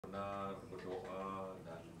benar-benar berdoa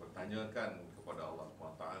dan bertanyakan kepada Allah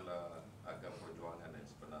SWT agar perjuangan yang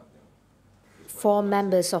sebenarnya. Four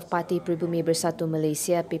members of Parti Pribumi Bersatu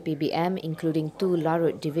Malaysia (PPBM), including 2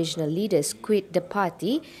 Larut divisional leaders, quit the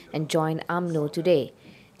party and joined Umno today.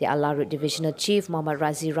 They are Larut Divisional Chief Muhammad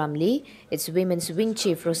Razi Ramli, its Women's Wing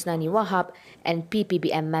Chief Rosnani Wahab, and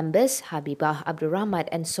PPBM members Habibah Abdul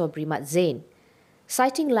Rahmat and Sobri Mat Zain.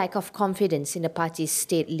 Citing lack of confidence in the party's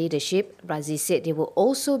state leadership, Razi said they were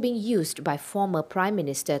also being used by former Prime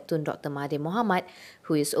Minister Tun Dr. Mahathir Mohamad,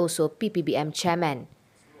 who is also PPBM chairman.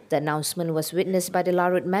 The announcement was witnessed by the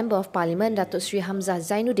Larut Member of Parliament Datuk Sri Hamzah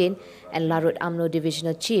Zainuddin and Larut UMNO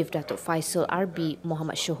Divisional Chief Datuk Faisal RB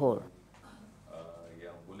Muhammad Shohor.